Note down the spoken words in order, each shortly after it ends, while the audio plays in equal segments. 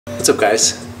What's up,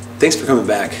 guys? Thanks for coming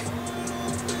back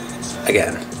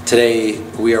again. Today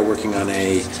we are working on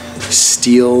a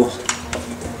Stihl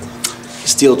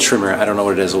trimmer. I don't know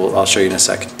what it is. I'll show you in a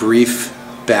sec. Brief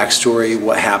backstory,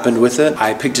 what happened with it.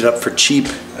 I picked it up for cheap.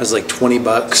 It was like 20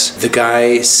 bucks. The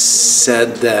guy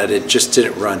said that it just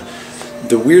didn't run.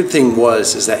 The weird thing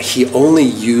is that he only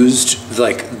used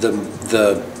like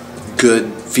the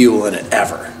good fuel in it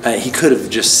ever. He could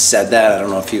have just said that. I don't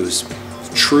know if he was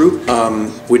true,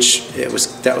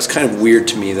 that was kind of weird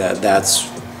to me that that's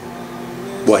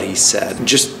what he said.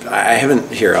 I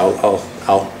haven't, here, I'll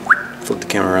flip the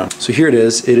camera around. So here it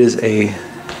is. It is a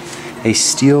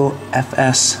Stihl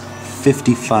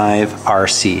FS55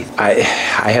 RC. I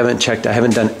haven't checked, I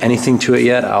haven't done anything to it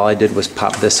yet. All I did was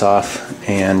pop this off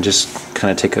and just kind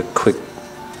of take a quick,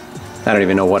 I don't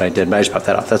even know what I did, but I just popped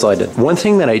that off. That's all I did. One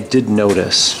thing that I did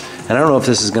notice, and I don't know if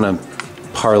this is gonna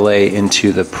parlay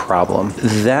into the problem,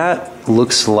 that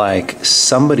looks like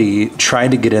somebody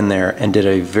tried to get in there and did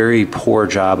a very poor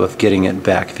job of getting it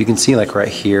back. If you can see, like right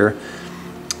here,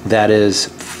 that is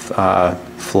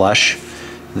flush.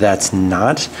 That's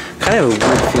not. Kind of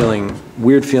a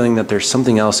weird feeling that there's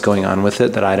something else going on with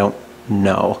it that I don't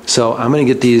know. So I'm gonna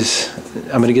get these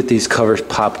covers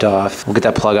popped off. We'll get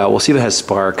that plug out. We'll see if it has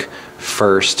spark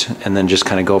first and then just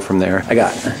kind of go from there. I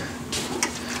got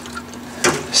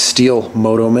Stihl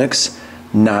Moto Mix,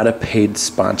 not a paid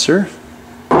sponsor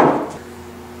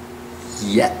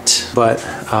yet, but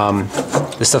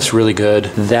this stuff's really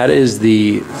good.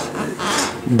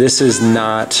 This is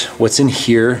not what's in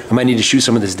here. I might need to shoot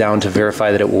some of this down to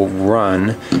verify that it will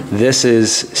run. This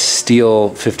is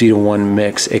Stihl 50-to-1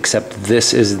 mix, except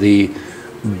this is the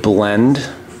blend,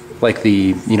 like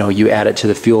you add it to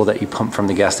the fuel that you pump from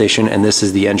the gas station, and this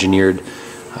is the engineered,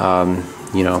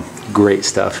 great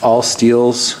stuff. All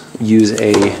Stihls use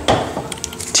a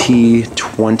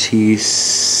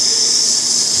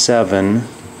T27.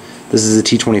 This is a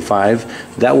T25.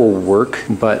 That will work,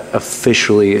 but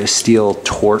officially Stihl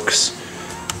torques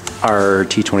are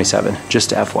T27,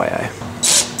 just FYI.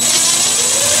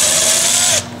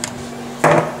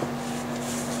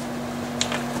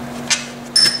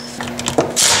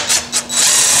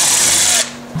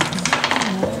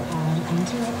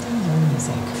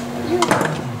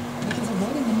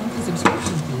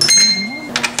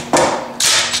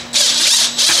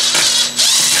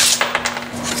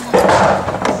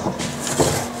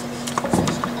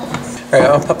 All right,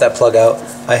 I'll pop that plug out.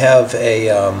 I have a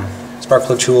spark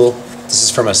plug tool. This is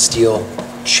from a Stihl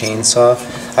chainsaw.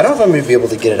 I don't know if I'm gonna be able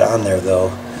to get it on there though.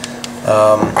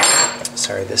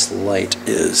 Sorry, this light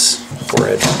is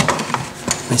horrid.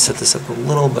 Let me set this up a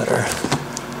little better.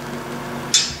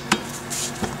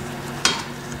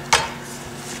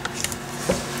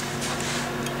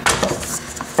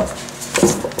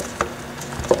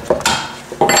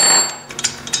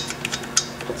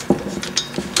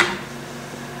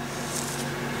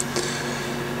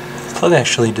 Plug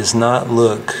actually does not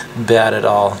look bad at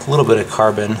all. A little bit of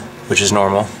carbon, which is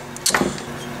normal.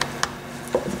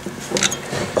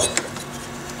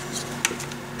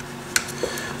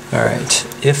 All right,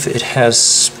 if it has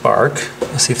spark,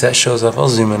 let's see if that shows up. I'll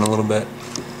zoom in a little bit.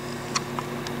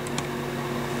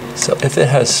 So if it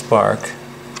has spark,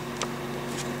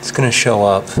 it's gonna show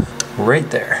up right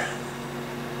there.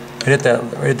 Right at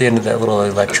the end of that little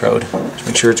electrode. Just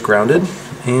make sure it's grounded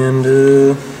and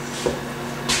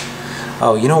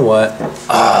oh, you know what?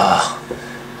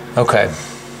 Okay.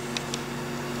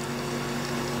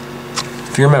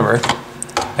 If you remember,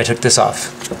 I took this off.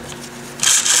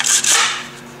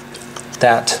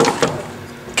 That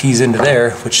keys into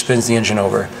there, which spins the engine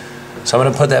over. So I'm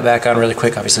gonna put that back on really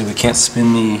quick. Obviously, we can't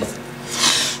spin the,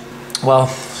 well,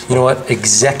 you know what?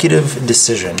 Executive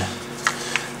decision.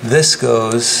 This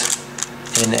goes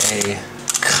in a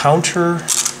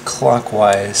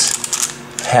counterclockwise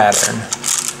pattern.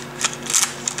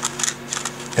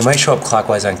 It might show up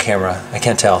clockwise on camera, I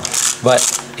can't tell, but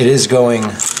it is going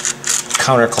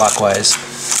counterclockwise.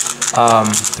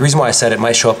 The reason why I said it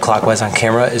might show up clockwise on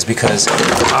camera is because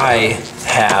I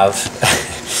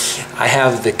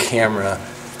have the camera,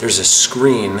 there's a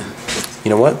screen. You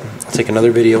know what? I'll take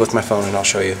another video with my phone and I'll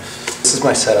show you. This is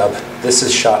my setup. This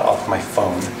is shot off my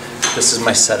phone. This is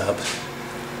my setup.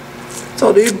 That's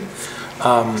all, dude.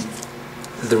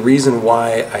 The reason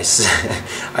why I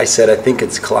said I think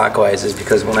it's clockwise is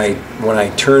because when I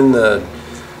turn the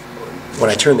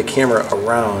camera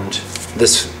around,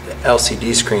 this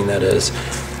LCD screen that is,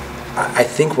 I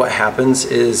think what happens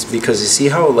is, because you see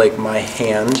how like my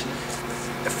hand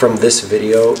from this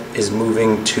video is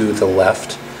moving to the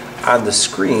left, on the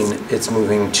screen it's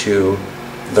moving to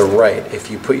the right. If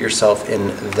you put yourself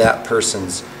in that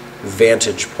person's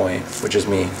vantage point, which is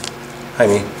me. Hi,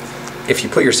 me. If you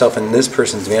put yourself in this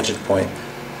person's vantage point,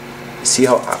 see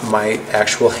how my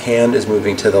actual hand is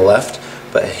moving to the left,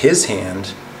 but his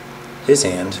hand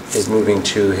is moving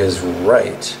to his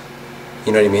right.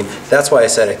 You know what I mean? That's why I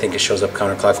said I think it shows up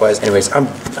counterclockwise. Anyways,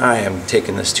 I am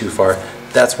taking this too far.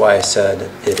 That's why I said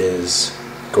it is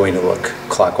going to look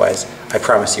clockwise. I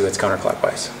promise you it's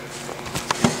counterclockwise.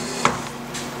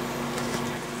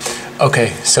 Okay,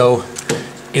 so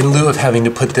in lieu of having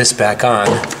to put this back on,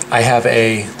 I have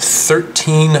a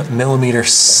 13mm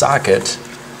socket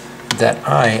that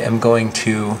I am going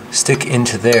to stick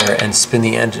into there and spin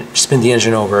the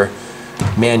engine over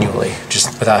manually,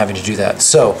 just without having to do that.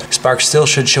 So spark still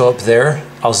should show up there.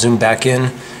 I'll zoom back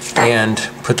in and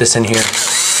put this in here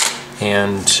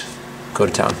and go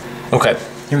to town. Okay,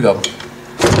 here we go.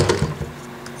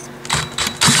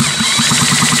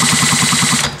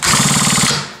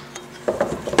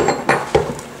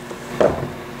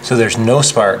 So there's no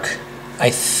spark, I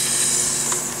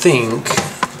think.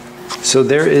 So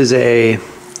there's a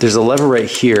lever right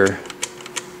here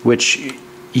which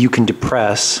you can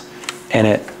depress, and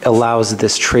it allows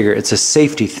this trigger. It's a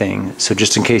safety thing, so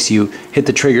just in case you hit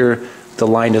the trigger, the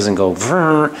line doesn't go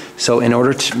vrr. So in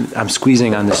order to, I'm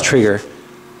squeezing on this trigger,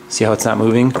 see how it's not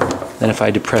moving? Then if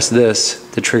I depress this,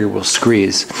 the trigger will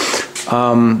squeeze.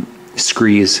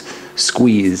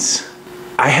 Squeeze.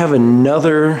 I have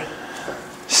another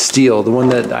Stihl, the one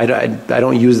that I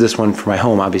don't use this one for my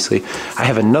home, obviously. I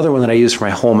have another one that I use for my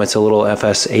home. It's a little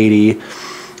FS50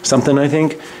 something, I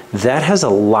think. That has a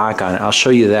lock on it. I'll show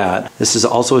you that. This is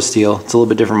also a Stihl. It's a little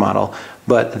bit different model,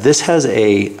 but this has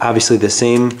obviously the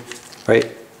same, right?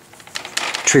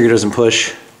 Trigger doesn't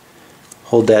push.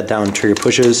 Hold that down, trigger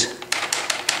pushes.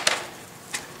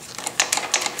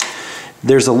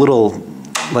 There's a little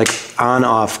like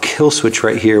on-off kill switch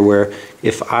right here where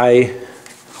if I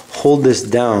hold this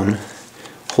down,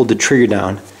 hold the trigger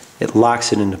down, it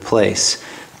locks it into place.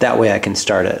 That way I can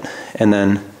start it, and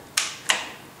then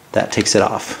that takes it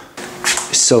off.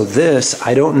 So this,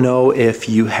 I don't know if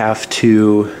you have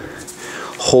to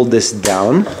hold this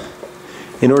down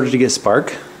in order to get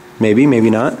spark. Maybe, maybe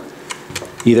not.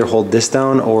 Either hold this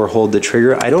down or hold the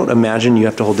trigger. I don't imagine you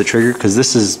have to hold the trigger because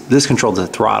this controls the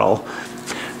throttle.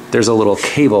 There's a little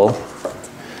cable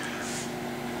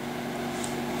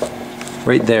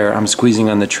right there. I'm squeezing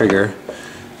on the trigger.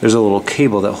 There's a little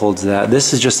cable that holds that.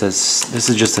 This is just a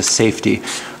safety.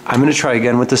 I'm gonna try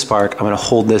again with the spark. I'm gonna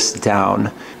hold this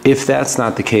down. If that's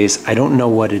not the case, I don't know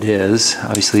what it is.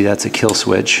 Obviously that's a kill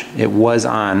switch. It was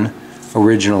on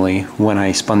originally when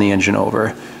I spun the engine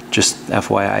over. Just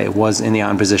FYI, it was in the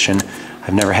on position.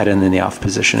 I've never had it in the off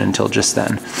position until just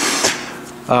then.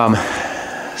 So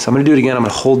I'm gonna do it again. I'm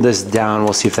gonna hold this down.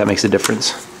 We'll see if that makes a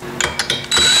difference.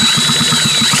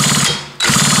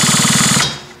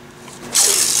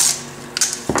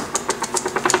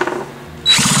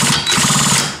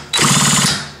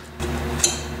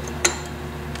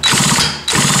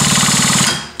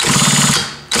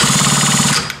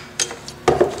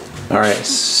 All right,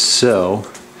 so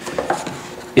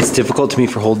it's difficult to me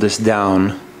to hold this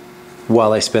down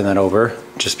while I spin that over,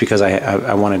 just because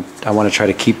I want to try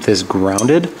to keep this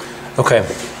grounded. Okay,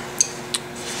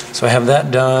 so I have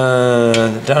that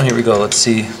done. Down here we go. Let's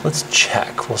see. Let's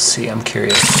check. We'll see. I'm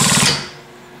curious.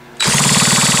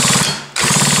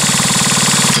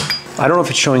 I don't know if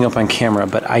it's showing up on camera,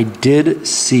 but I did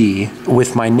see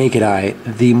with my naked eye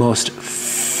the most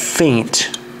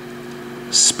faint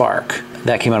spark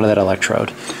that came out of that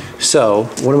electrode. So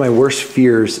one of my worst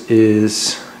fears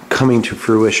is coming to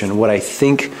fruition. What I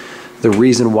think the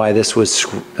reason why this was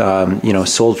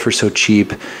sold for so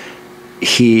cheap,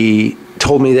 he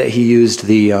told me that he used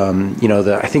the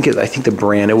I think the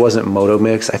brand, it wasn't Moto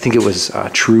Mix, I think it was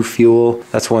tru-fuel.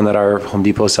 That's one that our Home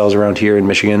Depot sells around here in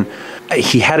Michigan.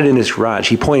 He had it in his garage.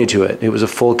 He pointed to it. It was a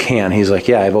full can. He's like,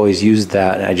 yeah, I've always used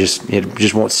that. It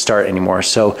just won't start anymore.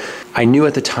 So I knew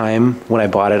at the time when I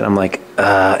bought it, I'm like,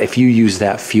 if you use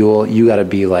that fuel, you got to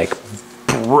be like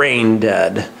brain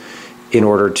dead in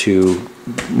order to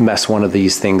mess one of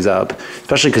these things up,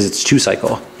 especially because it's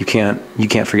 2-cycle. You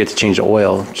can't forget to change the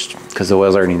oil because the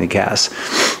oil's already in the gas.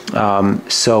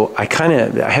 So I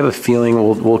have a feeling,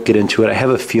 we'll get into it. I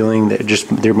have a feeling that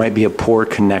there might be a poor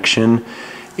connection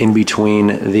in between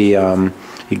the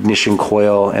ignition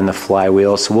coil and the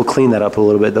flywheel. So we'll clean that up a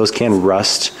little bit. Those can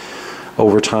rust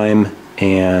over time,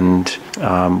 and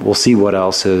we'll see what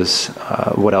else is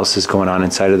going on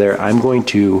inside of there. I'm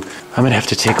gonna have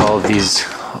to take all these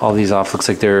off. Looks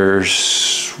like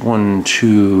there's 1,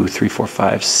 2, 3, 4,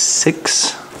 5,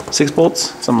 6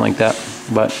 bolts, something like that.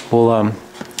 But we'll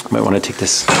Might want to take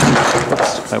this.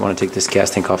 Oops, might want to take this gas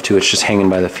tank off too. It's just hanging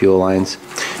by the fuel lines.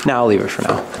 Now I'll leave it for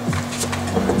now.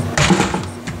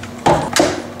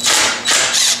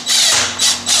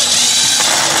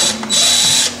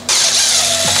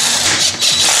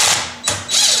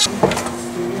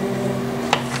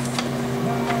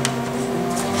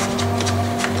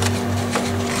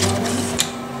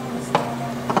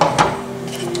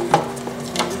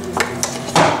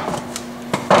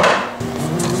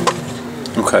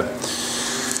 Okay.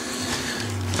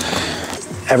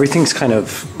 Everything's kind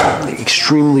of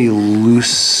extremely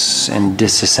loose and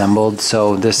disassembled,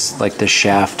 so this, like the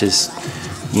shaft is,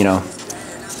 you know,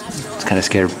 it's kind of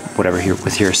scared whatever here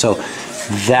with here. So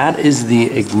that is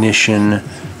the ignition.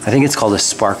 I think it's called a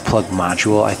spark plug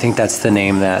module. I think that's the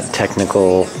name, the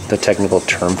technical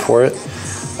term for it.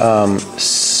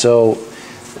 So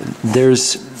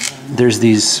there's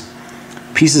these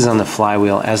pieces on the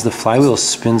flywheel. As the flywheel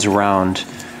spins around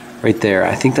right there,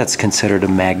 I think that's considered a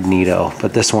magneto,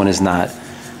 but this one is not.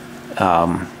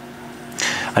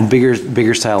 On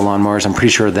bigger style lawnmowers, I'm pretty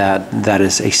sure that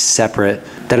is a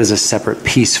separate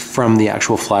piece from the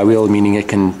actual flywheel, meaning it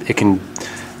can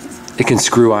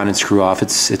screw on and screw off.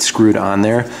 It's screwed on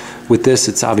there. With this,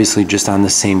 it's obviously just on the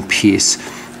same piece.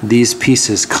 These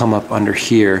pieces come up under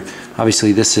here.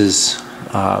 Obviously, this is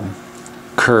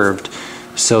curved,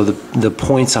 so the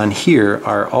points on here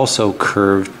are also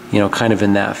curved, you know, kind of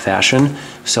in that fashion.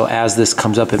 So as this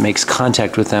comes up, it makes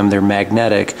contact with them. They're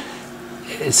magnetic.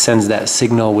 It sends that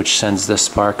signal, which sends the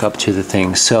spark up to the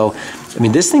thing. So, I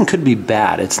mean, this thing could be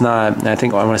bad. It's not, I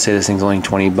think, I want to say this thing's only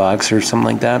 20 bucks or something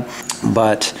like that.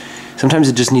 But sometimes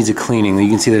it just needs a cleaning. You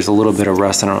can see there's a little bit of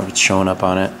rust. I don't know if it's showing up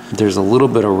on it. There's a little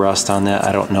bit of rust on that.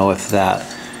 I don't know if that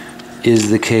is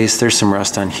the case. There's some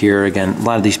rust on here. Again, a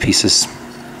lot of these pieces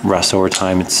rust over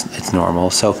time. It's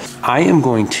normal. So I am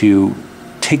going to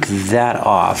take that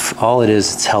off. All it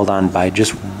is, it's held on by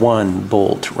just one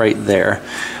bolt right there.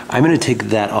 I'm going to take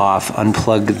that off,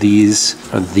 unplug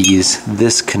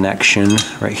this connection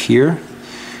right here,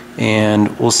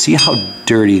 and we'll see how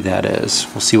dirty that is.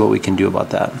 We'll see what we can do about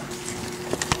that.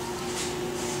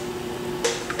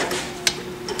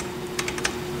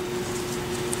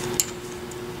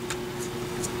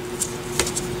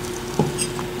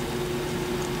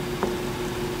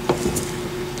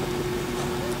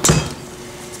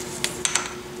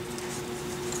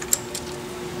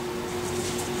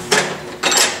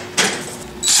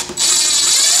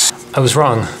 I was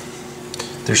wrong.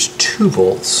 There's 2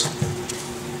 volts.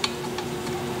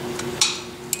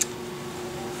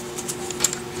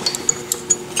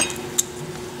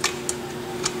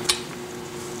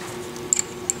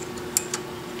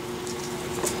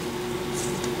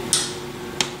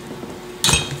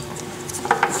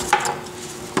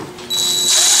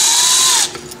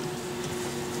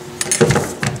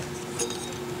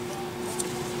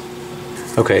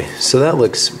 Okay, so that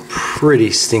looks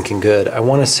pretty stinking good. I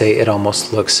want to say it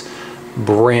almost looks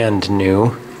brand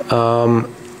new.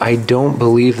 I don't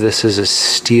believe this is a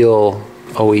Stihl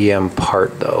OEM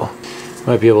part though.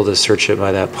 Might be able to search it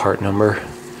by that part number.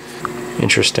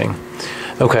 Interesting.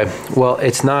 Okay, well,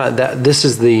 it's not that. This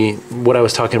is what I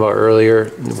was talking about earlier,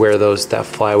 where that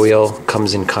flywheel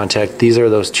comes in contact. These are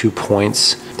those 2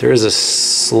 points. There is a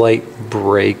slight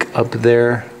break up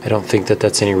there. I don't think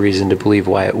that's any reason to believe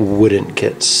why it wouldn't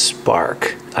get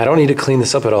spark. I don't need to clean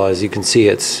this up at all. As you can see,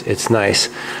 it's nice.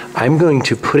 I'm going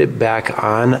to put it back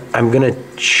on. I'm gonna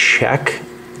check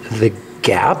the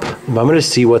gap. I'm gonna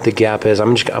see what the gap is.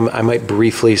 I might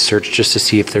briefly search just to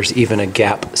see if there's even a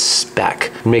gap spec.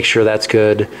 Make sure that's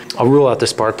good. I'll rule out the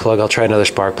spark plug. I'll try another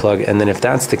spark plug, and then if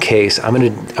that's the case, I'm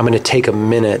gonna take a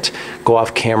minute, go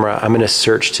off camera. I'm gonna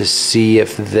search to see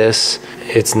if this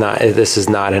is not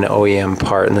an OEM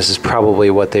part, and this is probably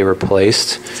what they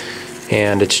replaced,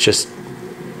 and it's just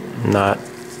not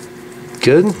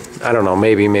good. I don't know.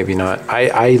 Maybe not.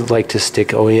 I like to stick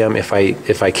OEM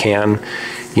if I can.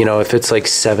 You know, if it's like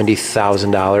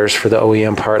 $70,000 for the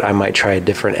OEM part, I might try a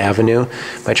different avenue.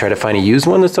 Might try to find a used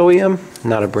one that's OEM,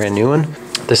 not a brand new one.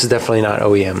 This is definitely not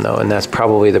OEM though, and that's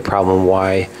probably the problem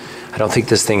why I don't think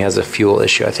this thing has a fuel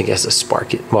issue. I think it has a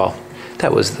spark. Well,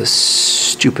 that was the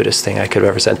stupidest thing I could have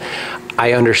ever said.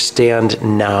 I understand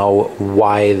now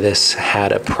why this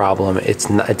had a problem.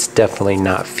 It's definitely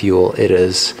not fuel. It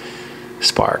is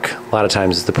spark. A lot of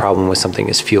times the problem with something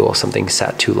is fuel. Something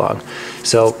sat too long.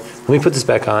 So let me put this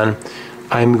back on.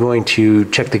 I'm going to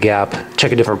check the gap,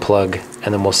 check a different plug,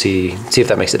 and then we'll see if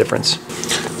that makes a difference.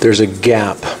 There's a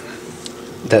gap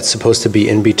that's supposed to be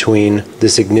in between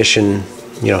this ignition,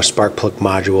 you know, spark plug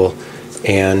module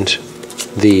and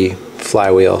the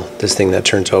flywheel, this thing that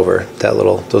turns over,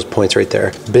 those points right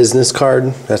there. Business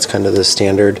card, that's kind of the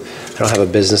standard. I don't have a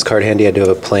business card handy, I do have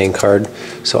a playing card.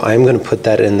 So I'm gonna put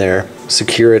that in there,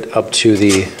 secure it up to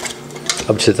the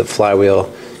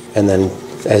flywheel, and then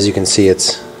as you can see,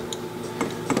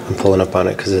 I'm pulling up on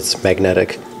it because it's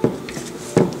magnetic.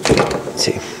 Let's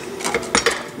see.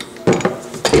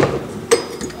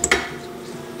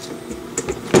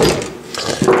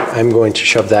 I'm going to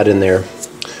shove that in there,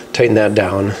 tighten that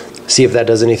down, see if that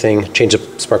does anything, change the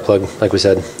spark plug like we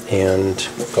said, and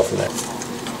go from there.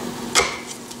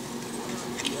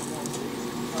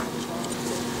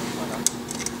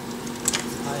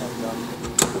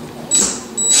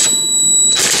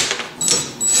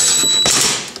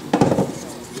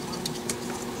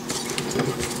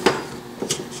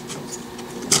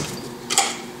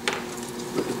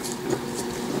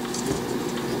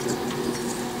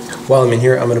 While I'm in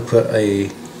here, I'm going to put a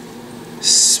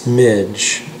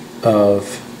smidge of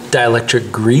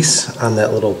dielectric grease on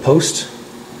that little post.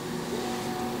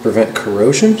 Prevent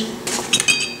corrosion.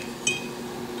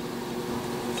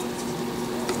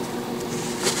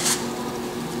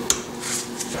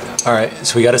 Alright,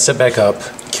 so we got to set back up.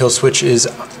 Kill switch is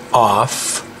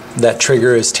off. That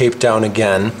trigger is taped down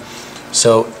again.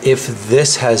 So if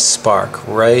this has spark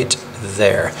right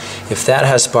there, if that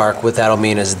has spark, what that'll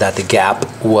mean is that the gap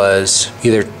was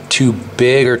either too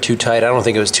big or too tight. I don't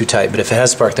think it was too tight, but if it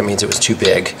has spark, that means it was too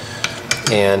big,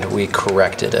 and we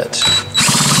corrected it.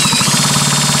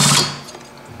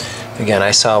 Again,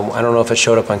 I don't know if it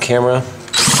showed up on camera.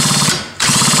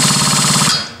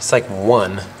 It's like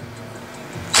 1.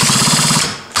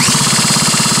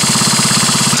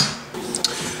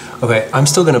 Okay, I'm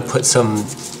just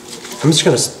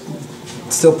gonna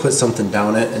still put something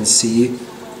down it and see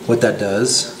what that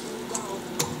does.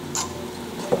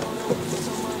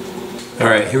 All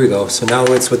right, here we go. So now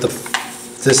it's with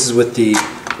this is with the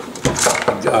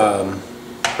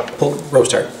rope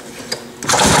start.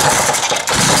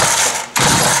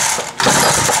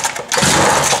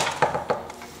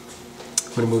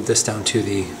 I'm gonna move this down to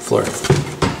the floor.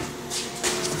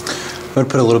 I'm gonna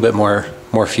put a little bit more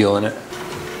fuel in it.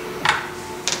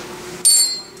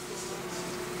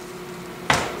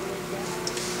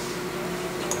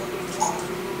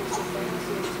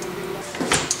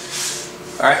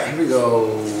 All right, here we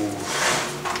go.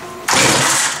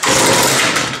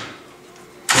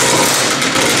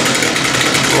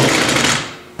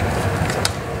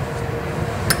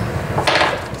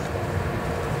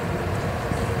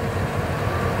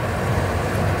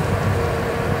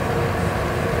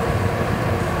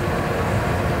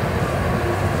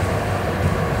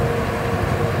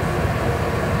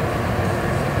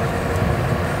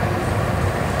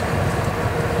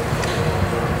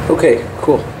 Okay,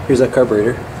 cool. Here's that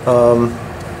carburetor.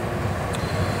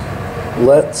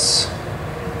 Let's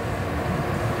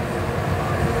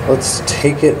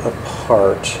take it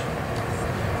apart.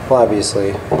 Well,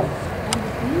 obviously.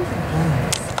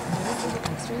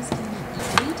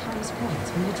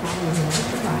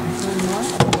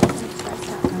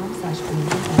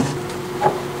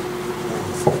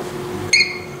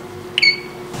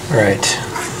 All right.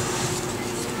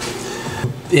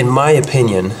 In my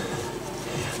opinion,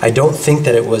 I don't think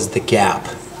that it was the gap,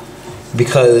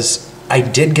 because I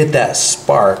did get that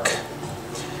spark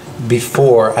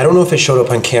before. I don't know if it showed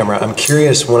up on camera. I'm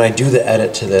curious when I do the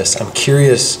edit to this, I'm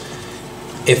curious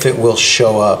if it will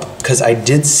show up, because I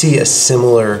did see a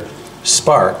similar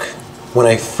spark when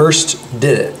I first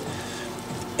did it,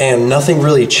 and nothing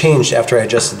really changed after I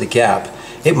adjusted the gap.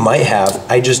 It might have,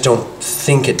 I just don't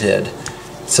think it did.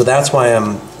 So that's why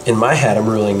in my head, I'm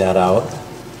ruling that out.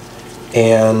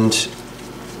 And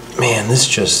man, this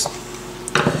just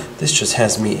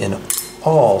has me in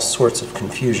all sorts of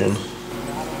confusion.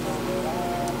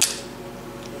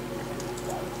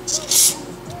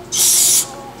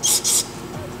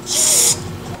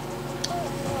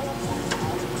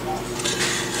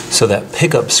 So that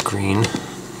pickup screen,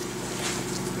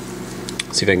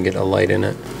 let's see if I can get a light in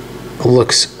it. It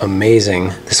looks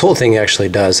amazing. This whole thing actually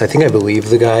does. I think I believe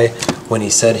the guy when he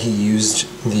said he used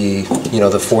the,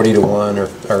 the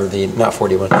 40-to-1 or the, not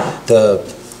 40-to-1, the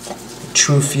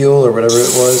tru-fuel or whatever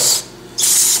it was.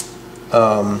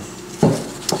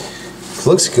 It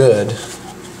looks good.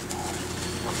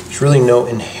 There's really no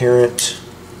inherent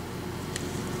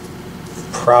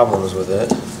problems with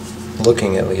it,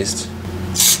 looking at least.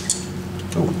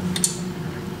 Ooh.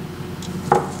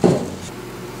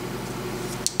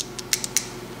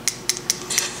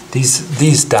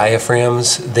 These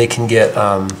diaphragms, they can get,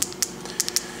 I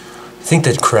think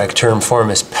the correct term for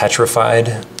them is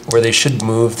petrified, where they should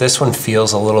move. This one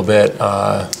feels a little bit,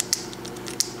 I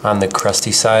on the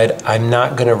crusty side. I'm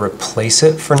not gonna replace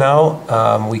it for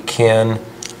now. We can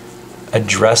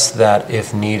address that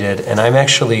if needed. And I'm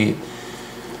actually,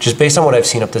 just based on what I've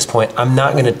seen up this point, I'm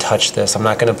not gonna touch this. I'm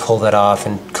not gonna pull that off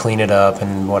and clean it up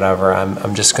and whatever.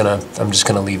 I'm just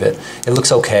gonna leave it. It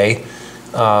looks okay.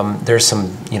 There's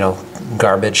some, you know,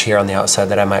 garbage here on the outside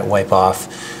that I might wipe off,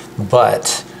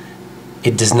 but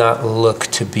it does not look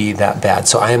to be that bad.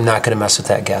 So I am not gonna mess with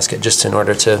that gasket just in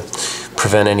order to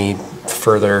prevent any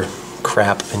further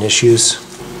crap and issues.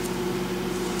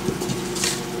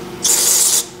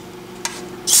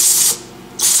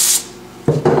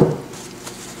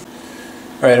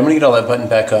 All right, I'm gonna get all that button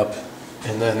back up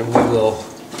and then we will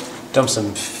dump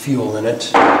some fuel in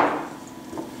it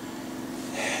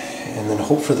and then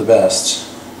hope for the best.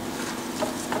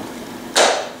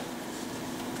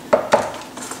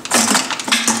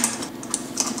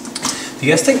 The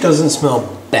gas tank doesn't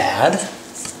smell bad.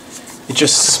 It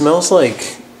just smells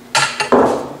like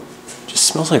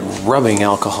rubbing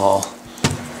alcohol.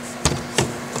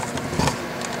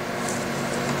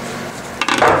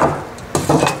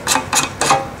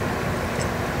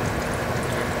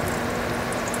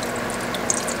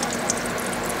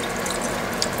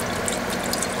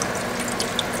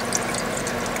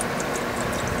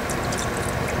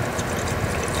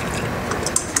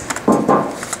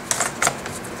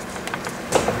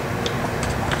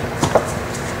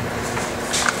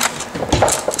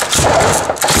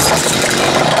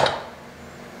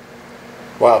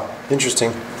 Wow,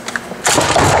 interesting.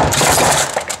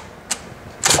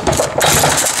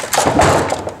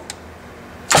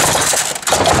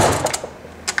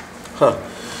 Huh.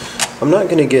 I'm not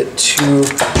gonna get too,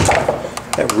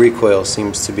 that recoil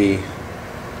seems to be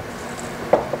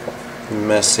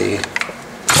messy.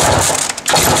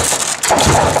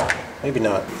 Maybe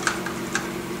not.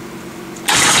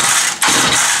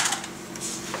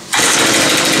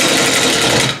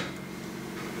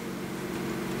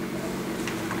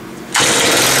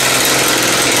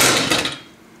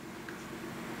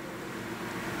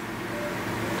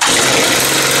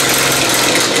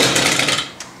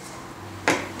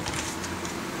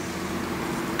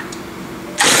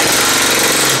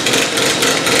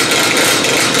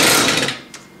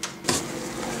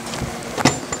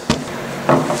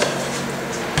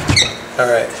 All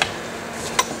right,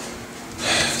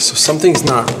 so something's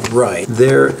not right.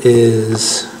 There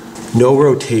is no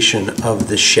rotation of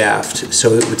the shaft.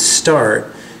 So it would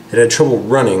start, it had trouble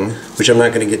running, which I'm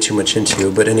not gonna get too much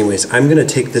into, but anyways, I'm gonna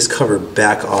take this cover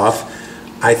back off.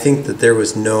 I think that there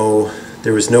was no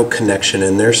connection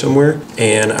in there somewhere,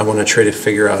 and I wanna try to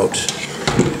figure out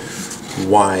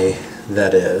why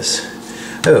that is.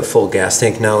 I have a full gas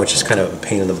tank now, which is kind of a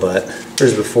pain in the butt.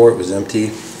 Whereas before it was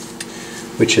empty,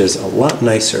 which is a lot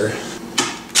nicer.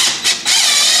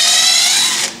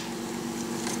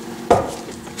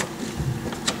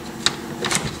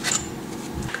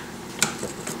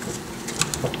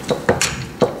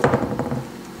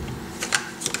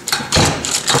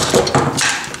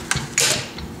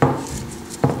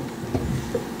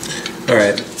 All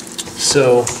right,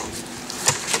 so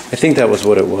I think that was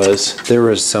what it was. There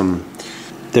was some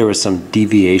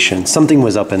deviation. Something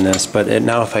was up in this, but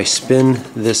now if I spin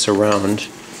this around,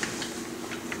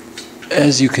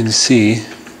 as you can see,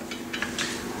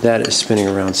 that is spinning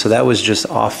around. So that was just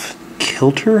off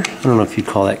kilter. I don't know if you'd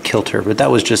call that kilter, but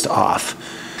that was just off.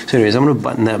 So anyways, I'm gonna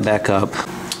button that back up.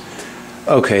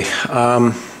 Okay,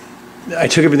 I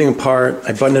took everything apart,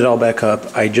 I buttoned it all back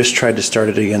up. I just tried to start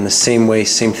it again the same way,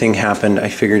 same thing happened. I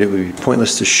figured it would be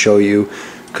pointless to show you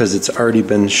because it's already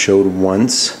been showed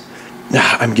once.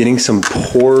 I'm getting some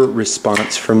poor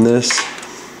response from this.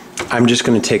 I'm just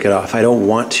gonna take it off. I don't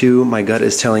want to, my gut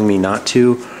is telling me not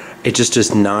to. It just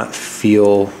does not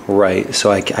feel right. So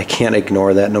I can't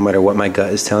ignore that no matter what my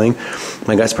gut is telling.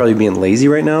 My gut's probably being lazy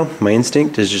right now. My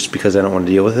instinct is just because I don't want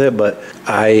to deal with it, but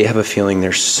I have a feeling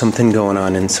there's something going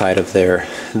on inside of there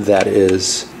that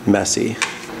is messy.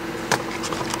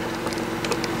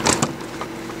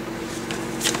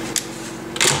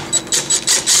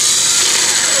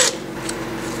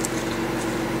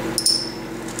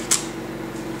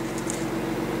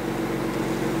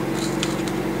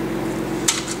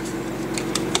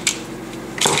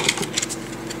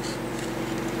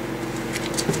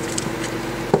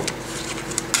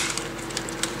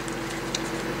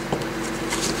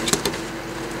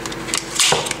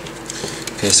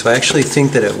 Okay, so I actually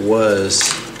think that it was,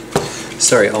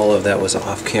 sorry, all of that was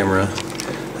off camera.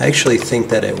 I actually think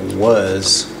that it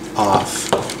was off.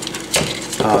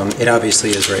 It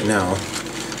obviously is right now,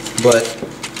 but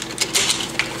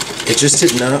it just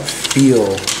did not feel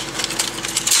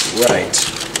right.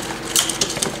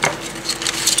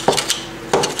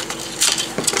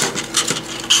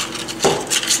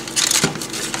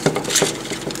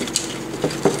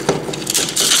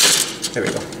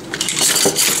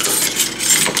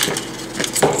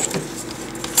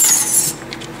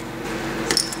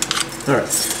 Alright,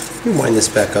 let me wind this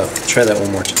back up. Try that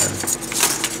one more time.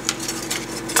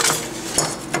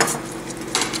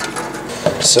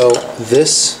 So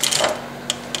this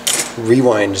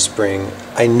rewind spring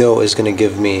I know is going to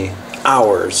give me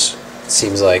hours, it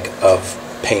seems like, of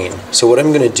pain. So what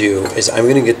I'm going to do is I'm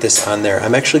going to get this on there.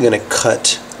 I'm actually going to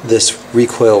cut this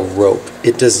recoil rope.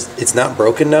 It's not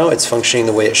broken now, it's functioning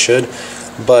the way it should,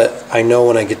 but I know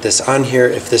when I get this on here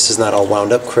if this is not all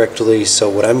wound up correctly. So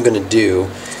what I'm going to do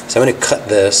is I'm going to cut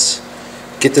this,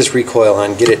 get this recoil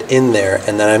on, get it in there,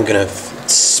 and then I'm going to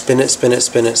spin it,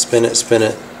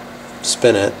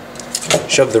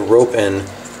 shove the rope in,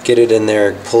 get it in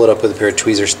there, pull it up with a pair of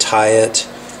tweezers, tie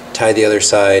the other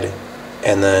side,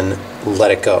 and then let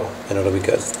it go, and it'll be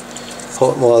good.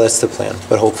 Well, that's the plan,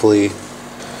 but hopefully,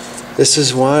 this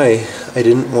is why I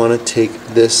didn't want to take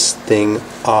this thing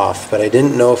off, but I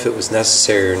didn't know if it was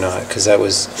necessary or not, because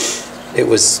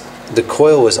the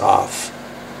coil was off,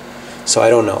 so I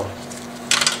don't know.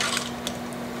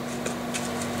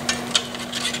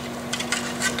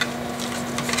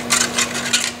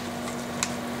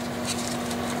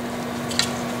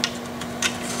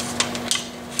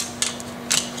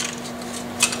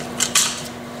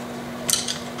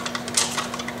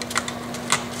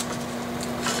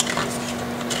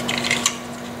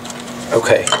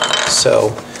 Okay,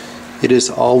 so it is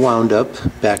all wound up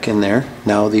back in there.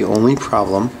 Now the only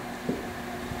problem,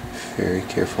 very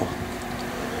careful,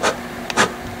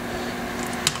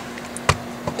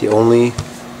 the only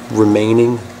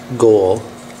remaining goal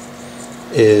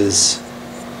is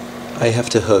I have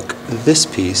to hook this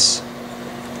piece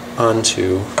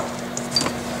onto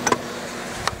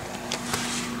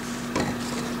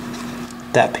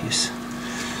that piece.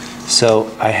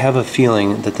 So I have a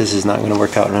feeling that this is not going to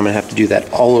work out and I'm going to have to do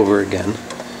that all over again.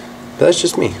 But that's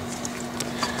just me.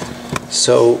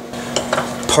 So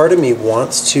part of me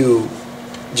wants to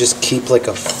just keep like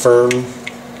a firm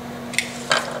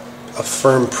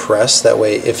press, that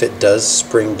way if it does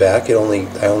spring back, I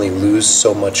only lose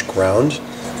so much ground.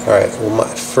 Alright, well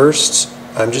first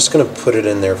I'm just going to put it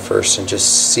in there first and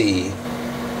just see.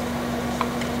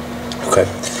 Okay,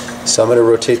 so I'm going to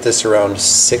rotate this around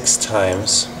 6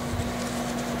 times.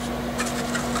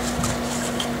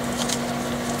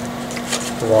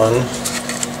 1,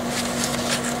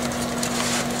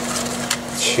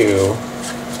 2,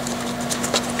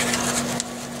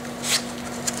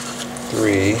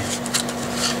 3.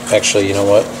 Actually, you know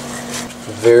what?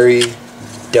 Very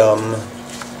dumb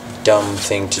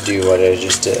thing to do what I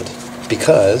just did,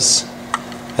 because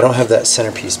I don't have that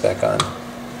centerpiece back on.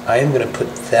 I am going to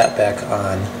put that back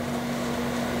on.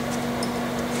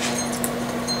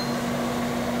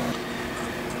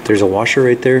 There's a washer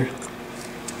right there.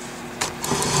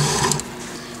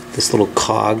 This little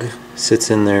cog sits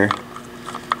in there,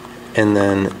 and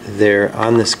then there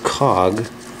on this cog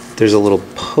there's a little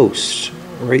post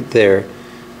right there,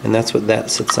 and that's what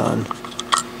that sits on.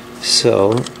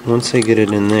 So once I get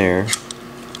it in there,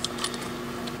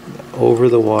 over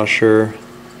the washer,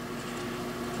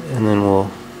 and then we'll...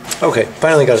 Okay,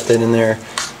 finally got it in there.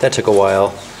 That took a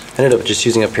while. I ended up just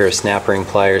using a pair of snap ring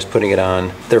pliers, putting it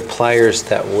on. They're pliers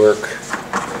that work.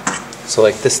 So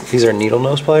like this, these are needle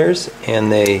nose pliers, and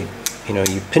they,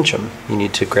 you pinch them. You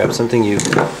need to grab something, you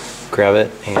grab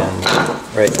it, and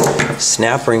right.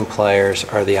 Snap ring pliers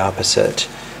are the opposite.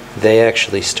 They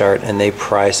actually start and they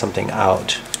pry something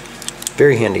out.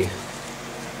 Very handy.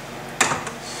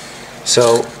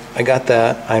 So I got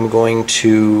that. I'm going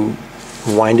to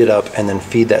wind it up and then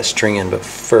feed that string in, but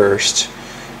first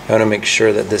I want to make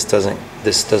sure that this doesn't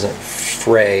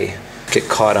fray, get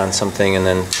caught on something, and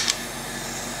then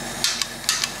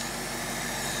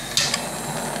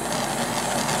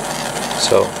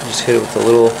so just hit it with a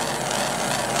little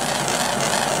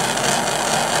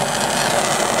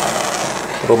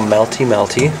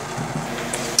melty.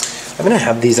 I'm gonna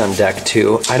have these on deck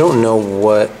too. I don't know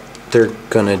what they're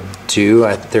gonna do.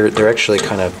 They're actually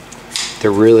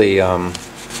they're really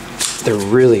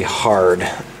hard,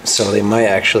 so they might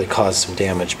actually cause some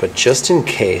damage. But just in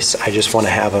case, I just want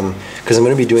to have them, because I'm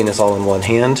going to be doing this all in one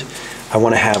hand. I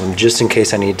want to have them just in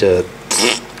case I need to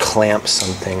clamp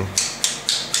something.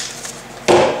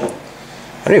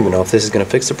 I don't even know if this is going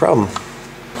to fix the problem.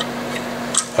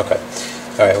 Okay.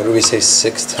 All right. What do we say?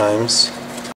 6 times.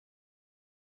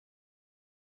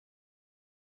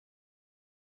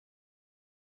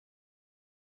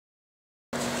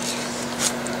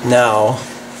 Now,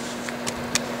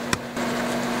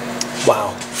 wow,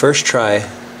 first try,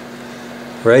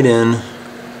 right in,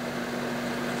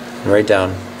 right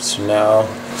down. So now,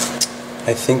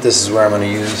 I think this is where I'm going to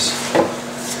use,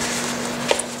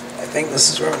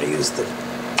 the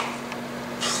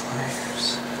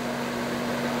pliers.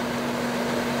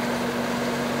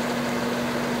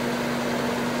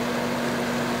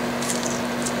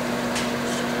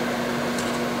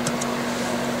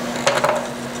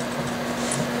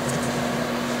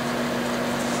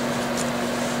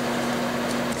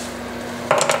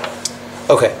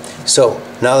 Okay, so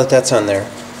now that that's on there,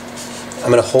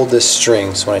 I'm going to hold this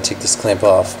string so when I take this clamp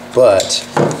off, but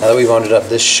now that we've wound it up,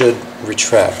 this should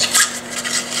retract.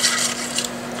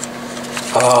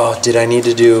 Oh, did I need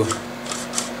to do...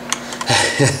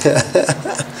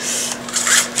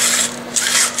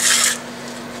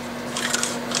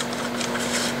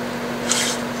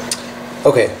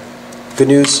 Okay, good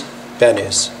news, bad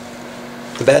news.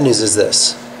 The bad news is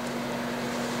this.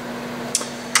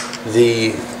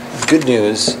 The good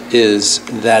news is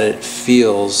that it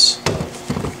feels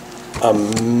a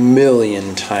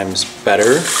million times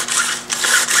better.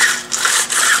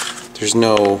 There's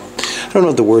no, I don't know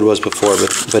what the word was before,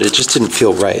 but it just didn't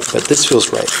feel right, but this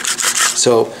feels right.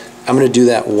 So I'm going to do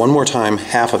that one more time,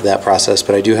 half of that process,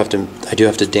 but I do have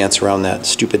to dance around that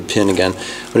stupid pin again.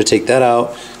 I'm going to take that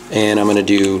out and I'm going to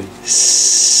do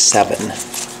 7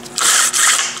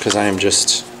 because I am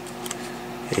just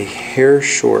a hair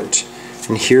short.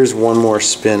 And here's one more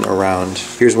spin around.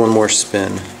 Here's one more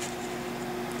spin.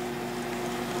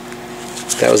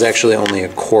 That was actually only a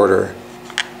quarter.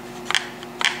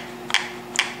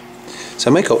 So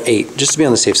I might go 8, just to be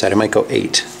on the safe side. I might go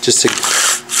 8, just to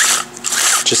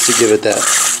give it that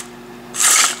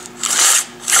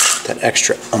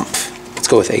extra oomph. Let's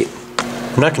go with 8.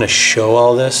 I'm not going to show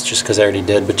all this just because I already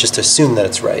did, but just assume that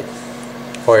it's right,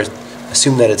 or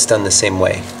assume that it's done the same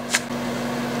way.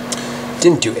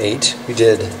 Didn't do 8. We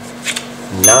did 9.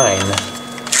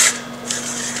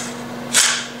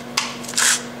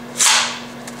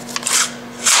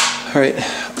 All right,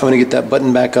 I'm going to get that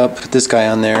button back up, put this guy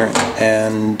on there,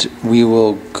 and we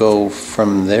will go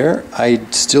from there. I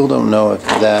still don't know if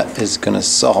that is going to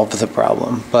solve the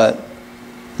problem, but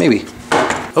maybe.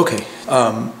 Okay,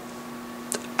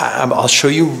 I'll show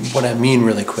you what I mean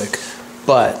really quick,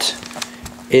 but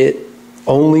it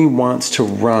only wants to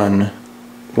run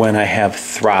when I have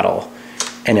throttle,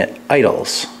 and it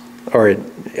idles, or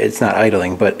it's not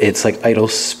idling, but it's like idle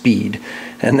speed,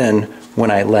 and then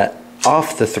when I let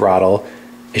off the throttle,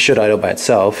 it should idle by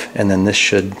itself, and then this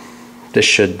should,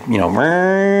 you know,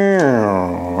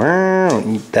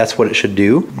 that's what it should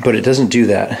do, but it doesn't do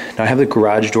that. Now I have the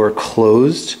garage door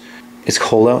closed. It's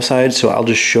cold outside, so I'll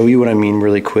just show you what I mean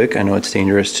really quick. I know it's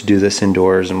dangerous to do this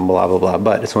indoors and blah, blah, blah,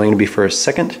 but it's only gonna be for a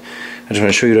second. I just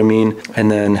wanna show you what I mean,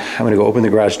 and then I'm gonna go open the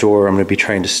garage door. I'm gonna be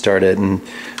trying to start it and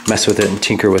mess with it and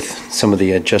tinker with some of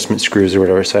the adjustment screws or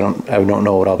whatever, so I don't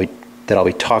know what I'll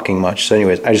be talking much. So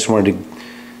anyways, I just wanted to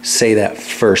say that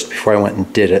first before I went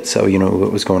and did it, so you know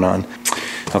what was going on.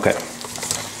 Okay,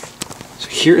 so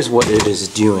here's what it is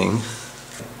doing.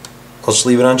 I'll just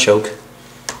leave it on choke.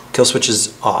 Kill switch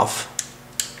is off.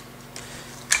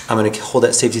 I'm going to hold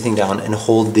that safety thing down and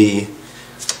hold the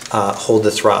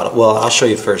throttle. Well, I'll show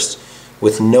you first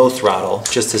with no throttle,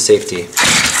 just the safety.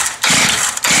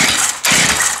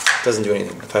 Doesn't do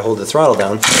anything. If I hold the throttle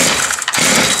down,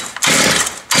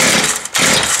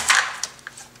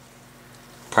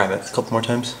 prime it a couple more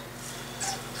times.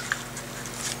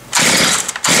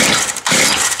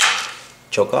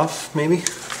 Choke off, maybe.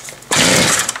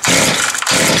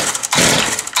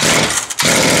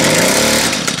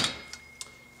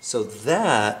 So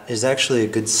that is actually a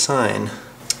good sign.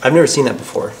 I've never seen that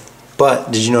before, but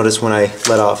did you notice when I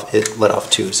let off, it let off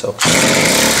too, so.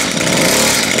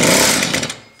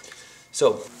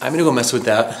 So I'm gonna go mess with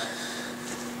that.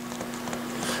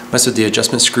 Mess with the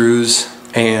adjustment screws,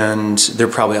 and they're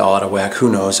probably all out of whack.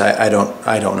 Who knows? I don't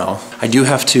know. I do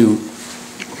have to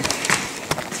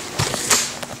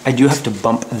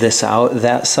bump this out,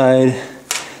 that side.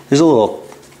 There's a little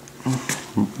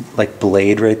like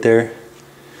blade right there.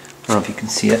 I don't know if you can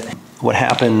see it. What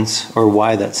happens, or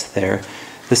why that's there.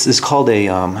 This is called a,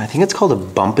 I think it's called a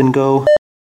bump and go.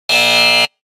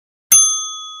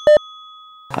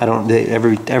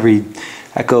 Every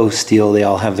Echo, Stihl, they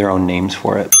all have their own names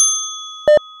for it.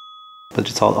 But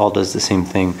it's all does the same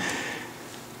thing.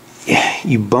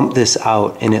 You bump this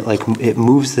out and it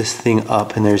moves this thing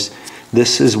up, and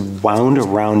this is wound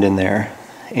around in there,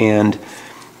 and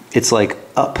it's like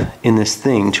up in this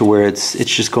thing to where it's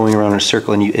just going around in a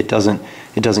circle, and it doesn't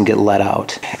get let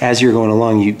out. As you're going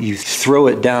along, you throw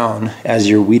it down as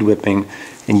you're weed whipping,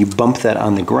 and you bump that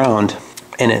on the ground,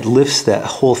 and it lifts that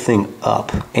whole thing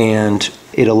up, and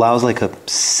it allows like a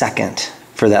second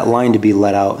for that line to be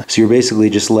let out. So you're basically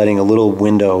just letting a little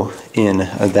window in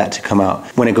of that to come out.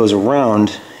 When it goes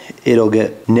around, it'll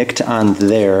get nicked on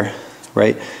there,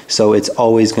 right? So it's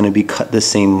always going to be cut the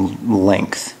same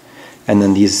length. And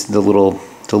then the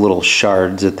little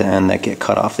shards at the end that get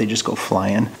cut off, they just go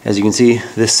flying. As you can see,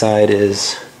 this side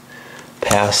is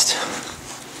past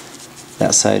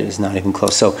That side is not even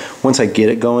close. So once I get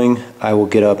it going, I will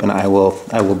get up and I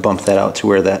will bump that out to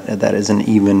where that is an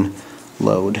even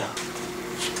load.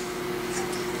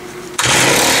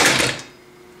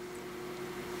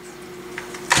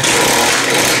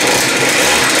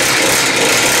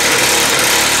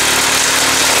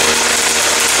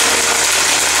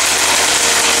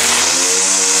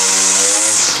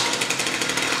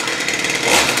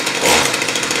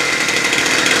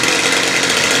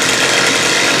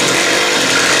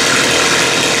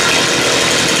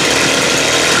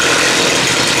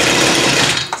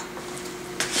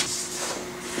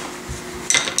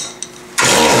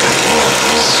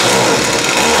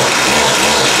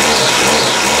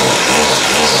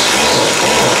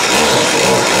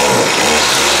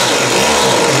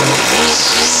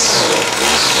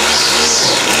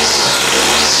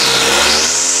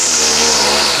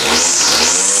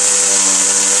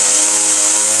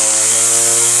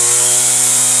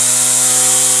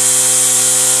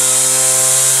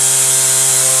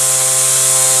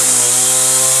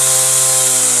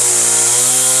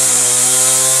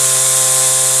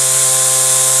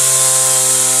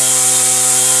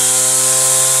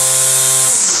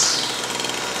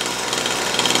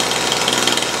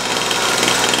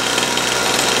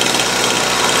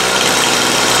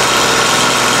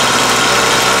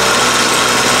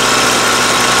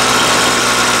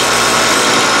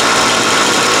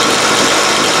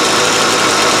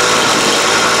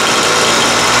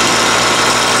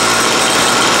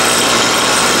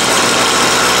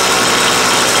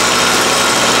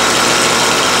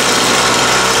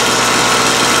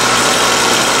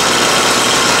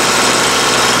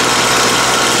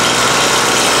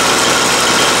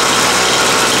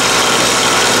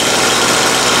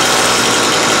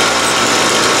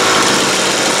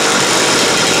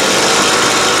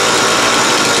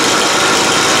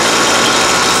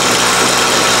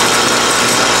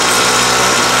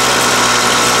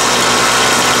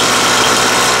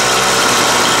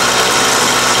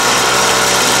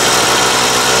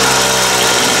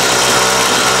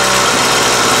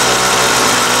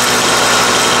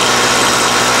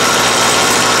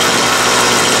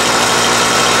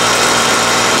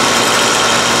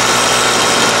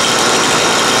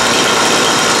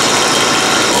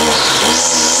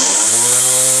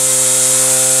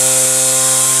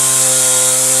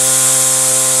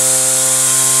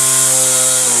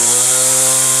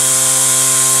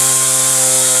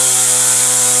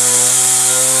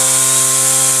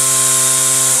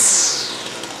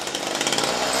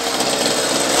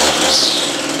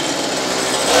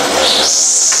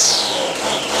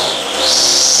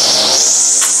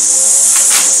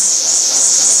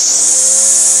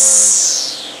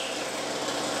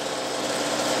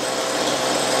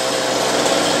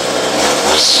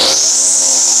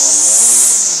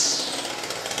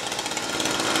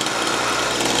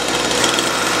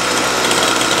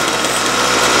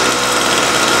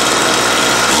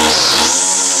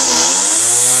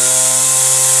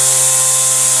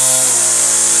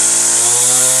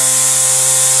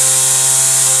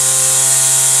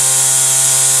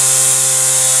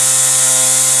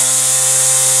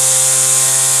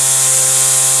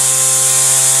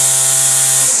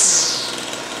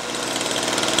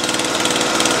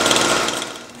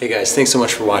 Hey guys, thanks so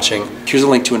much for watching. Here's a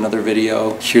link to another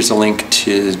video. Here's a link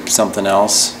to something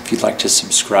else. If you'd like to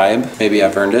subscribe, maybe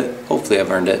I've earned it. Hopefully I've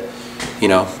earned it. You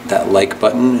know, that like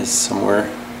button is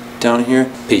somewhere down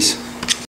here. Peace.